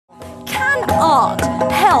art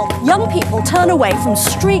help young people turn away from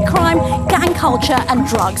street crime, gang culture and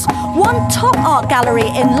drugs. One top art gallery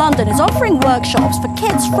in London is offering workshops for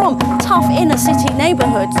kids from tough inner city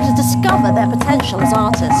neighbourhoods to discover their potential as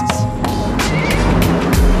artists.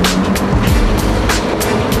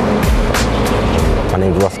 My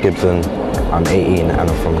name's Ross Gibson, I'm 18 and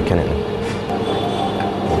I'm from Kennington.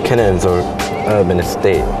 Kennington's an urban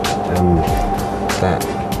estate.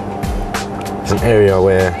 It's an area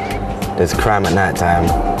where there's crime at night time,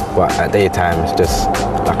 but at daytime it's just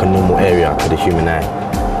like a normal area to the human eye.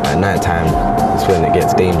 At night time, it's when it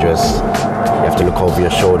gets dangerous. You have to look over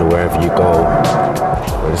your shoulder wherever you go.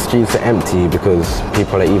 But the streets are empty because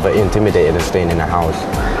people are either intimidated and staying in the house,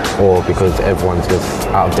 or because everyone's just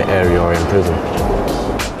out of the area or in prison.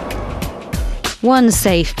 One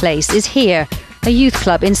safe place is here, a youth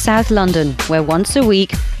club in South London, where once a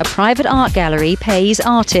week a private art gallery pays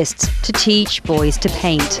artists to teach boys to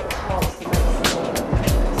paint.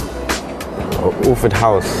 Orford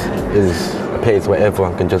House is a place where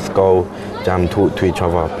everyone can just go, jam, talk to each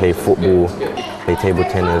other, play football, play table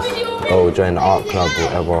tennis, go join the art club,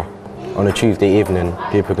 whatever. On a Tuesday evening,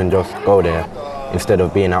 people can just go there instead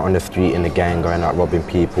of being out on the street in the gang, going out robbing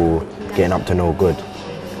people, getting up to no good.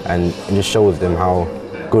 And it just shows them how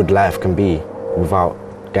good life can be without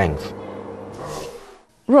gangs.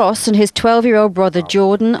 Ross and his 12-year-old brother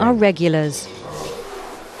Jordan are regulars.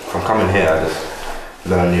 From coming here, I just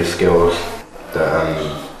learn new skills that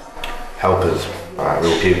help us, like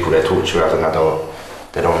real people. They talk to you as an adult.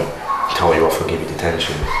 They don't tell you off or give you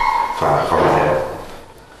detention. So I come here,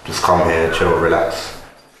 just come here, chill, relax.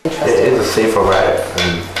 It is a safer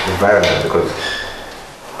environment because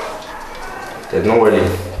there's not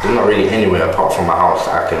really anywhere apart from my house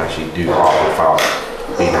that I can actually do art without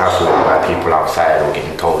being hassled by people outside or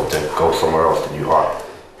getting told to go somewhere else to do art.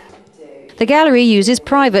 The gallery uses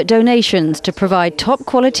private donations to provide top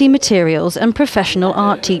quality materials and professional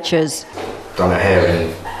art teachers. Done her hair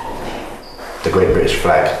in the Great British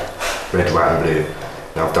flag, red, white and blue.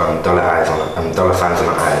 And I've done dollar signs on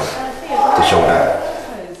my eyes to show that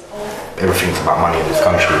everything's about money in this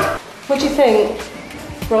country. What do you think,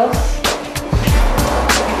 Ross?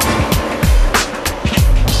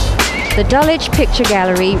 The Dulwich Picture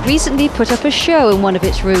Gallery recently put up a show in one of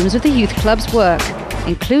its rooms of the youth club's work,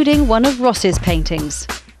 including one of Ross's paintings.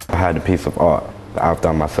 I had a piece of art that I've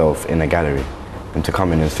done myself in a gallery, and to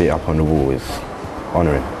come in and see it up on the wall is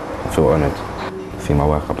honouring. I feel honoured to see my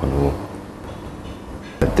work up on the wall.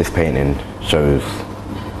 This painting shows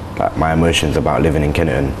like, my emotions about living in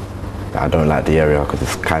Kennington. I don't like the area because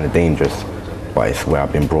it's kind of dangerous, but it's where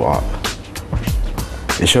I've been brought up.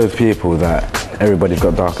 It shows people that everybody's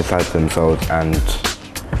got darker sides to themselves and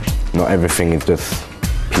not everything is just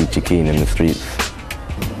peachy keen in the streets.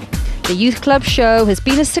 The youth club show has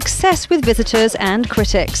been a success with visitors and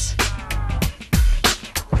critics.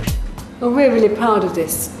 Well, we're really proud of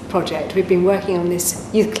this project. We've been working on this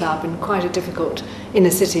youth club in quite a difficult inner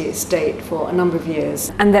city estate for a number of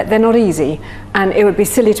years. And that they're not easy, and it would be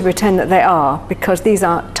silly to pretend that they are, because these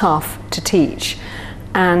are tough to teach.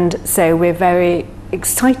 And so we're very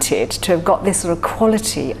excited to have got this sort of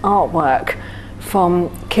quality artwork from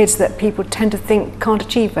kids that people tend to think can't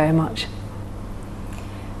achieve very much.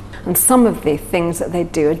 And some of the things that they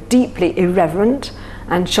do are deeply irreverent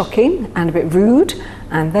and shocking and a bit rude,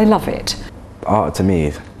 and they love it. Art to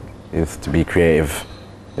me is to be creative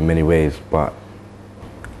in many ways, but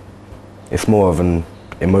it's more of an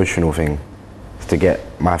emotional thing. It's to get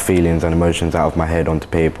my feelings and emotions out of my head onto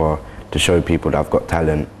paper, to show people that I've got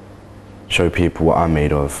talent, show people what I'm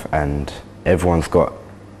made of, and everyone's got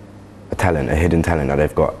a talent, a hidden talent that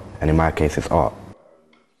they've got, and in my case it's art.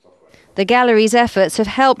 The gallery's efforts have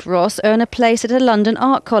helped Ross earn a place at a London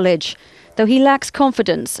art college, though he lacks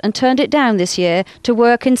confidence and turned it down this year to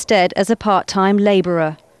work instead as a part-time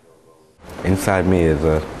labourer. Inside me is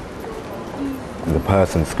the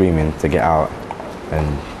person screaming to get out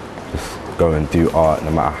and just go and do art,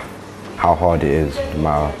 no matter how hard it is, no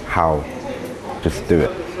matter how, just do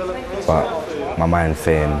it. But my mind's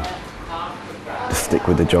saying, just stick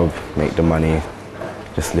with the job, make the money,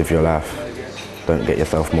 just live your life. Don't get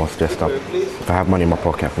yourself more stressed up. If I have money in my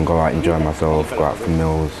pocket, I can go out, enjoy myself, go out for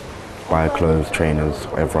meals, buy clothes, trainers,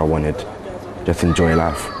 whatever I wanted. Just enjoy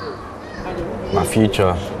life. My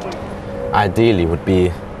future, ideally, would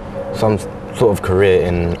be some sort of career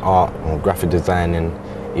in art or graphic designing,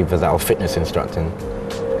 either that or fitness instructing.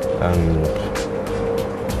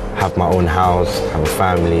 Have my own house, have a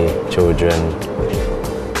family, children,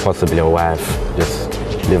 possibly a wife. Just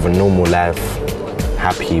live a normal life,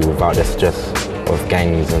 happy without the stress of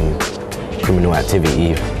gangs and criminal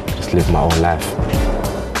activity. Just live my own life.